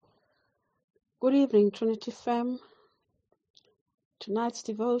Good evening, Trinity Fam. Tonight's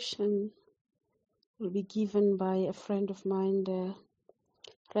devotion will be given by a friend of mine, the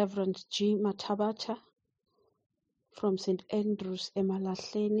Rev GD Mathabatha from St Andrews,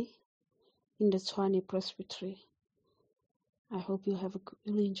 Emalahleni in the St Andrews Presbyterian. I hope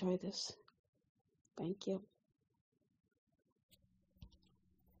you'll enjoy this. Thank you.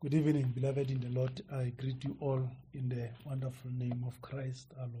 Good evening, beloved in the Lord. I greet you all in the wonderful name of Christ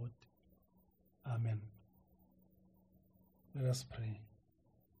our Lord. Amen. Let us pray.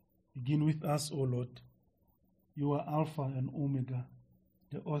 Begin with us, O Lord. You are Alpha and Omega,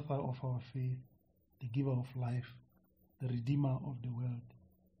 the author of our faith, the giver of life, the Redeemer of the world,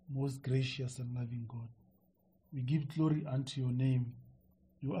 most gracious and loving God. We give glory unto your name.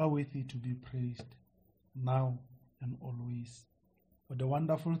 You are worthy to be praised, now and always, for the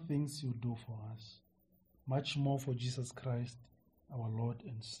wonderful things you do for us, much more for Jesus Christ, our Lord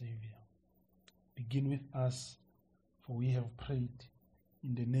and Savior. Begin with us, for we have prayed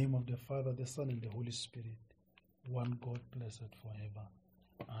in the name of the Father, the Son, and the Holy Spirit, one God, blessed forever.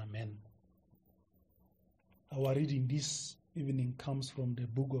 Amen. Our reading this evening comes from the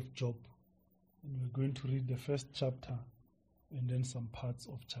book of Job, and we're going to read the first chapter and then some parts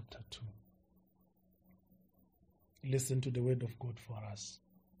of chapter 2. Listen to the word of God for us.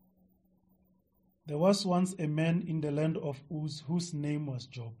 There was once a man in the land of Uz whose name was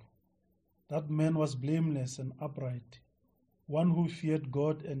Job. That man was blameless and upright, one who feared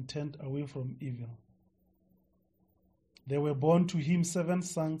God and turned away from evil. There were born to him 7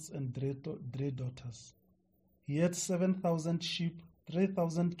 sons and 3 daughters. He had 7,000 sheep,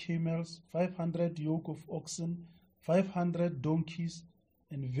 3,000 camels, 500 yoke of oxen, 500 donkeys,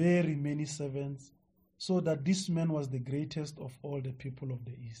 and very many servants, so that this man was the greatest of all the people of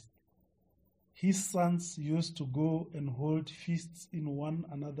the East. His sons used to go and hold feasts in one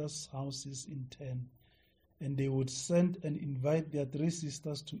another's houses in turn, and they would send and invite their 3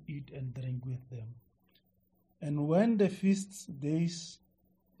 sisters to eat and drink with them. And when the feast days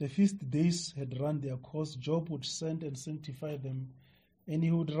had run their course, Job would send and sanctify them, and he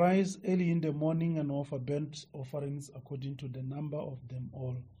would rise early in the morning and offer burnt offerings according to the number of them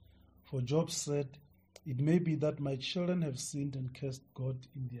all. For Job said, "It may be that my children have sinned and cursed God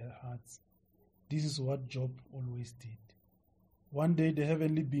in their hearts." This is what Job always did. One day the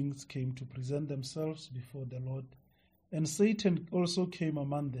heavenly beings came to present themselves before the Lord, and Satan also came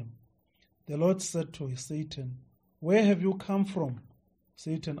among them. The Lord said to Satan, "Where have you come from?"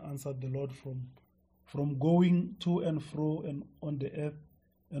 Satan answered the Lord, from going to and fro and on the earth,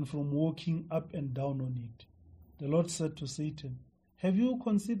 and from walking up and down on it. The Lord said to Satan, "Have you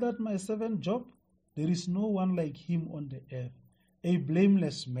considered my servant Job? There is no one like him on the earth, a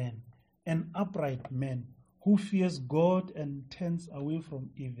blameless man, an upright man, who fears God and turns away from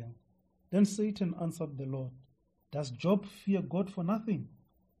evil." Then Satan answered the Lord, "Does Job fear God for nothing?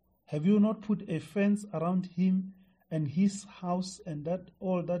 Have you not put a fence around him and his house and that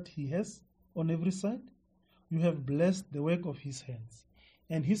all that he has on every side? You have blessed the work of his hands,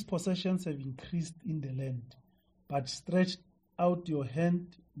 and his possessions have increased in the land. But stretch out your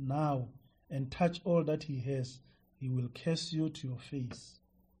hand now and touch all that he has. He will curse you to your face."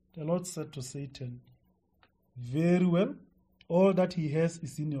 The Lord said to Satan, "Very well, all that he has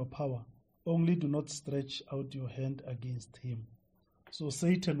is in your power. Only do not stretch out your hand against him." So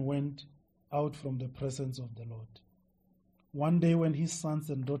Satan went out from the presence of the Lord. One day when his sons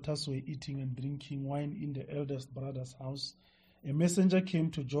and daughters were eating and drinking wine in the eldest brother's house, a messenger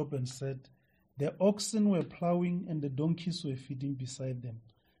came to Job and said, "The oxen were plowing and the donkeys were feeding beside them,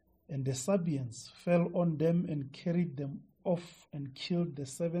 and the Sabeans fell on them and carried them off and killed the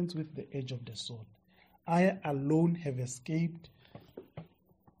servants with the edge of the sword. I alone have escaped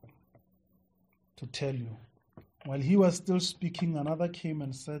to tell you." While he was still speaking, another came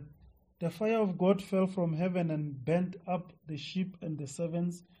and said, "The fire of God fell from heaven and burnt up the sheep and the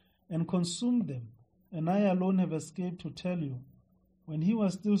servants and consumed them, and I alone have escaped to tell you." When he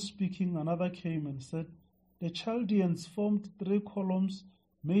was still speaking, another came and said, "The Chaldeans formed 3 columns,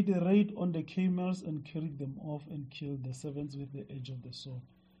 made a raid on the camels and carried them off and killed the servants with the edge of the sword.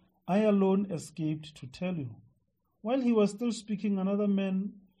 I alone escaped to tell you." While he was still speaking, another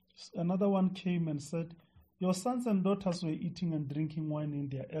one came and said, "Your sons and daughters were eating and drinking wine in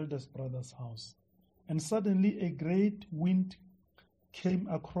their eldest brother's house. And suddenly a great wind came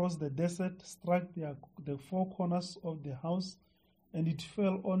across the desert, struck the 4 corners of the house, and it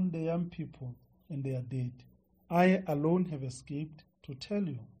fell on the young people, and they are dead. I alone have escaped to tell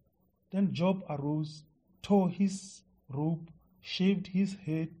you." Then Job arose, tore his robe, shaved his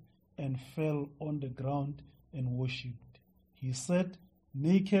head, and fell on the ground and worshipped. He said,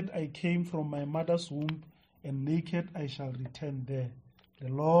 Naked I came from my mother's womb, and naked I shall return there. The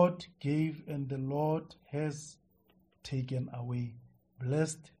Lord gave, and the Lord has taken away.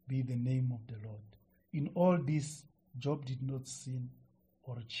 Blessed be the name of the Lord. In all this, Job did not sin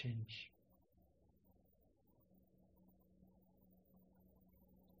or change.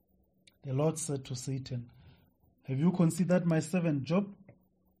 The Lord said to Satan, have you considered my servant Job?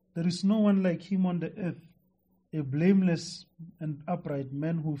 There is no one like him on the earth, a blameless and upright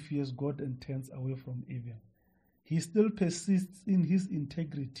man who fears God and turns away from evil. He still persists in his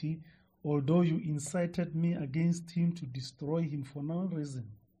integrity, although you incited me against him to destroy him for no reason.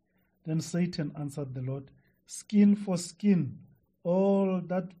 Then Satan answered the Lord, skin for skin, all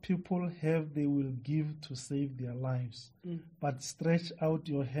that people have they will give to save their lives. But stretch out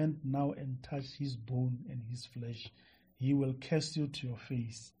your hand now and touch his bone and his flesh. He will curse you to your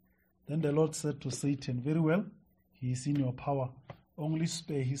face. Then the Lord said to Satan, very well, he is in your power. Only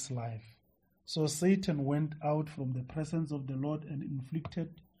spare his life. So Satan went out from the presence of the Lord and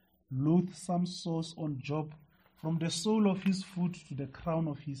inflicted loathsome sores on Job from the sole of his foot to the crown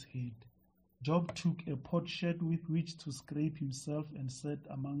of his head. Job took a potsherd with which to scrape himself and sat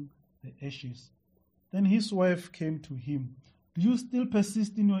among the ashes. Then his wife came to him. Do you still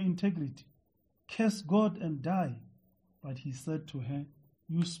persist in your integrity? Curse God and die. But he said to her,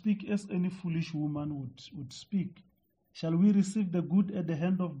 you speak as any foolish woman would speak. Shall we receive the good at the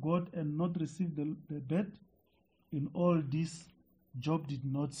hand of God and not receive the bad? In all this, Job did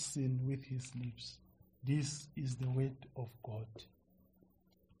not sin with his lips. This is the word of God.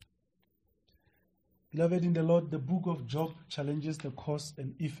 Beloved in the Lord, the book of Job challenges the cause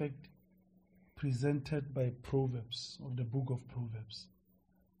and effect presented by Proverbs, or the book of Proverbs.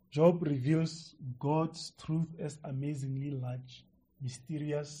 Job reveals God's truth as amazingly large,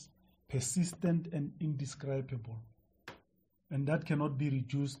 mysterious, persistent, and indescribable, and that cannot be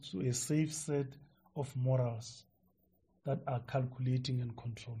reduced to a safe set of morals that are calculating and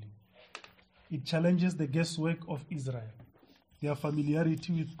controlling. It challenges the guesswork of Israel, their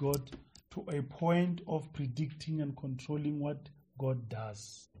familiarity with God, to a point of predicting and controlling what God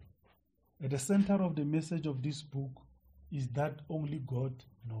does. At the center of the message of this book is that only God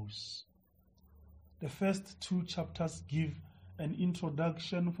knows. The first 2 chapters give an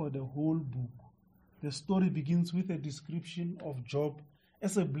introduction for the whole book. The story begins with a description of Job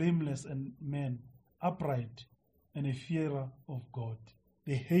as a blameless man, upright, and a fearer of God,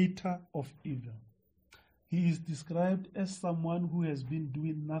 the hater of evil. He is described as someone who has been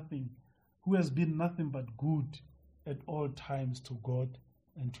nothing but good at all times to God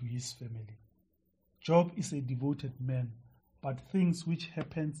and to his family. Job is a devoted man, but things which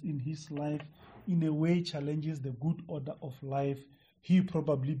happens in his life in a way challenges the good order of life he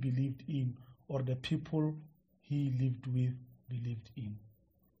probably believed in, or the people he lived with believed in.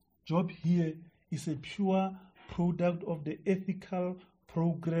 Job here is a pure product of the ethical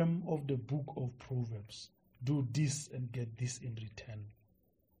program of the book of Proverbs. Do this and get this in return.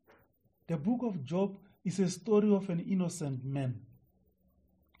 The book of Job is a story of an innocent man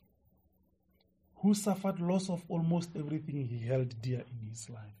who suffered loss of almost everything he held dear in his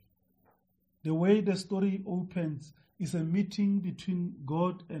life. The way the story opens is a meeting between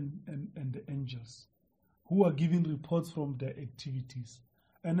God and the angels, who are giving reports from their activities.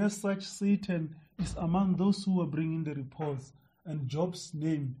 And as such, Satan is among those who are bringing the reports, and Job's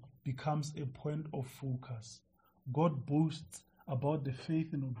name becomes a point of focus. God boasts about the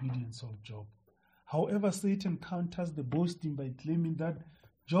faith and obedience of Job. However, Satan counters the boasting by claiming that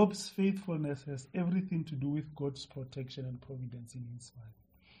Job's faithfulness has everything to do with God's protection and providence in his life.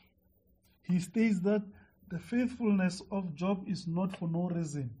 He states that the faithfulness of Job is not for no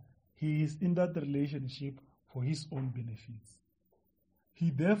reason. He is in that relationship for his own benefits. He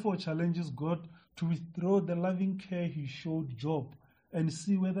therefore challenges God to withdraw the loving care he showed Job and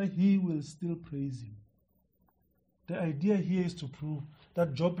see whether he will still praise him. The idea here is to prove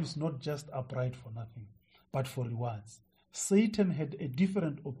that Job is not just upright for nothing, but for rewards. Satan had a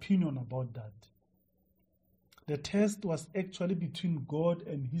different opinion about that. The test was actually between God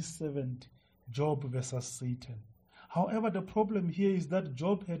and his servant Job versus Satan. However, the problem here is that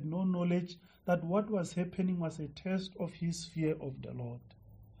Job had no knowledge that what was happening was a test of his fear of the Lord.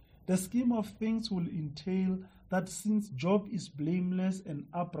 The scheme of things will entail that since Job is blameless and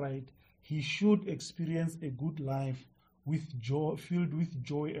upright, he should experience a good life with joy, filled with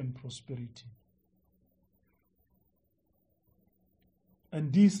joy and prosperity.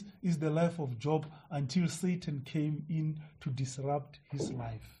 And this is the life of Job until Satan came in to disrupt his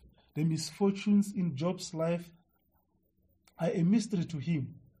life. The misfortunes in Job's life are a mystery to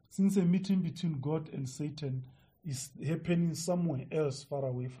him, since a meeting between God and Satan is happening somewhere else far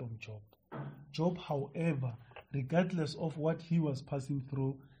away from Job. Job, however, regardless of what he was passing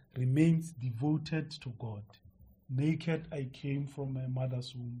through, remains devoted to God. Naked I came from my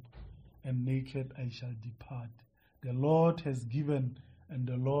mother's womb, and naked I shall depart. The Lord has given, and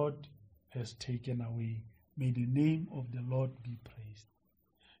the Lord has taken away. May the name of the Lord be praised.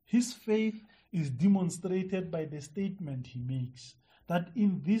 His faith is demonstrated by the statement he makes, that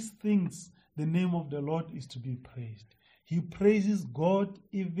in these things the name of the Lord is to be praised. He praises God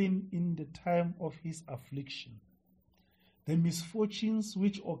even in the time of his affliction. The misfortunes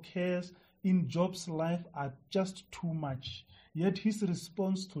which occurs in Job's life are just too much, yet his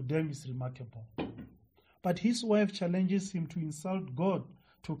response to them is remarkable. But his wife challenges him to insult God,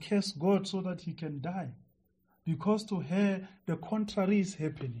 to curse God so that he can die, because to her the contrary is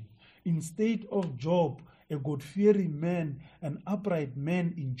happening. Instead of Job, a God-fearing man, an upright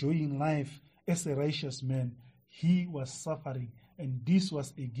man enjoying life as a righteous man, he was suffering, and this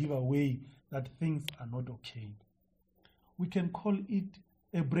was a giveaway that things are not okay. We can call it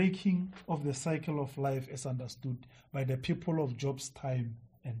a breaking of the cycle of life as understood by the people of Job's time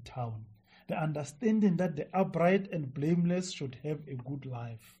and town. The understanding that the upright and blameless should have a good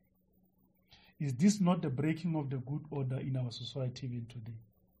life. Is this not the breaking of the good order in our society even today?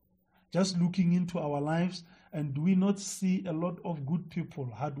 Just looking into our lives, and do we not see a lot of good people,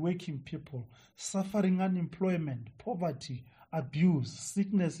 hardworking people, suffering unemployment, poverty, abuse,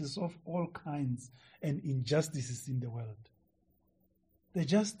 sicknesses of all kinds, and injustices in the world? The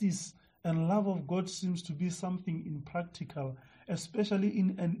justice and love of God seems to be something impractical, especially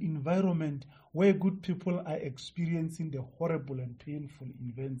in an environment where good people are experiencing the horrible and painful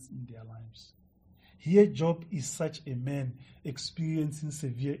events in their lives. Here Job is such a man experiencing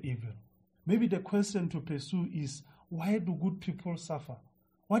severe evil. Maybe the question to pursue is, why do good people suffer?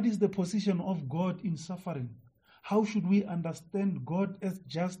 What is the position of God in suffering? How should we understand God as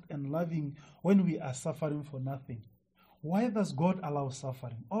just and loving when we are suffering for nothing? Why does God allow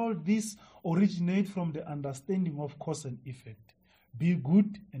suffering? All this originate from the understanding of cause and effect. Be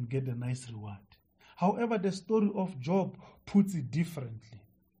good and get a nice reward. However, the story of Job puts it differently.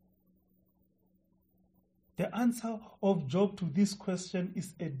 The answer of Job to this question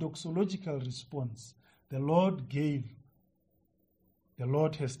is a doxological response. The Lord gave, the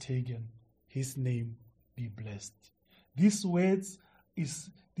Lord has taken, his name be blessed. These words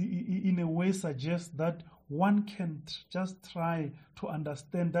in a way suggest that one can just try to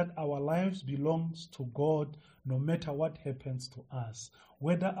understand that our lives belongs to God no matter what happens to us.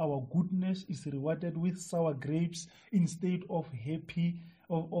 Whether our goodness is rewarded with sour grapes instead of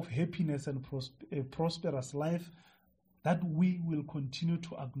happiness and a prosperous life, that we will continue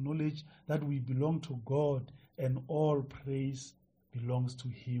to acknowledge that we belong to God and all praise belongs to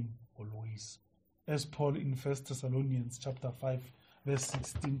him always. As Paul in 1 Thessalonians chapter 5 verse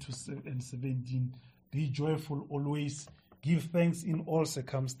 16 and 17, be joyful always, give thanks in all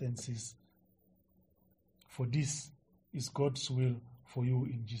circumstances, for this is God's will for you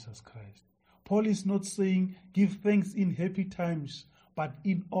in Jesus Christ. Paul is not saying give thanks in happy times, but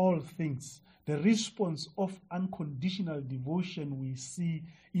in all things. The response of unconditional devotion we see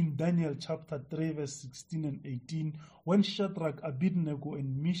in Daniel chapter 3 verse 16 and 18, when Shadrach, Abednego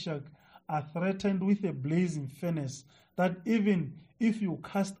and Meshach are threatened with a blazing furnace, that even if you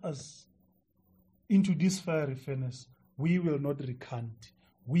cast us into this fiery furnace, we will not recant.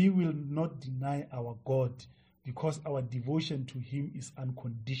 We will not deny our God, because our devotion to him is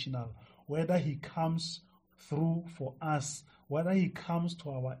unconditional. Whether he comes through for us, whether he comes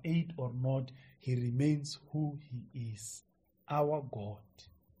to our aid or not, he remains who he is, our God.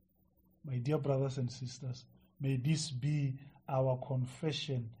 My dear brothers and sisters, may this be our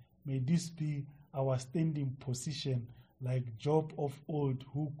confession. May this be our standing position, like Job of old,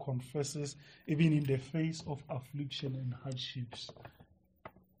 who confesses even in the face of affliction and hardships.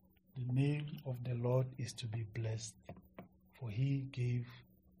 The name of the Lord is to be blessed, for he gave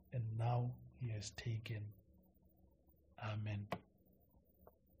and now he has taken. Amen.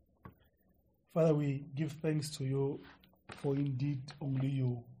 Father, we give thanks to you, for indeed only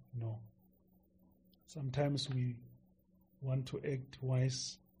you know. Sometimes we want to act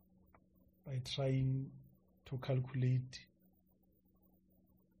wise by trying to calculate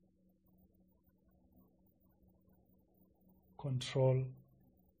control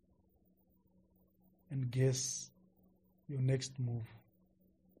and guess your next move.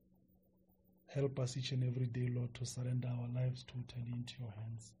 Help us each and every day, Lord, to surrender our lives totally into your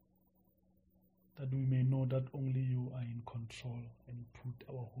hands, that we may know that only you are in control, and put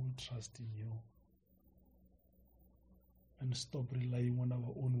our whole trust in you, and stop relying on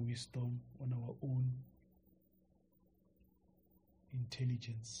our own wisdom, on our own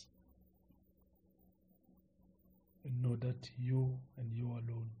intelligence, and know that you and you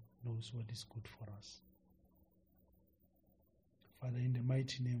alone knows what is good for us. Father, in the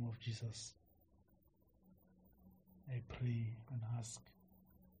mighty name of Jesus, I pray and ask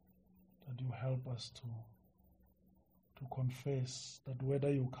that you help us to confess that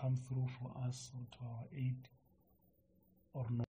whether you come through for us or to our aid or not,